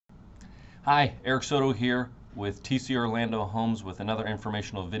Hi, Eric Soto here with TC Orlando Homes with another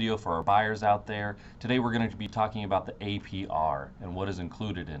informational video for our buyers out there. Today we're going to be talking about the APR and what is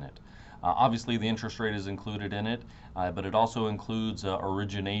included in it. Obviously the interest rate is included in it, but it also includes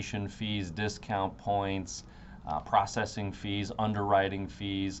origination fees, discount points, processing fees, underwriting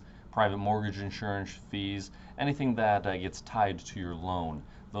fees, private mortgage insurance fees, anything that gets tied to your loan.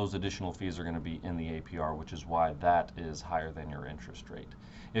 Those additional fees are going to be in the APR, which is why that is higher than your interest rate.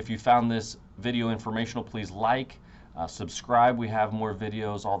 If you found this video informational, please like, subscribe. We have more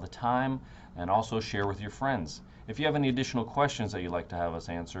videos all the time, and also share with your friends. If you have any additional questions that you'd like to have us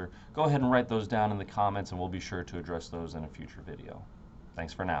answer, go ahead and write those down in the comments and we'll be sure to address those in a future video.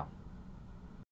 Thanks for now.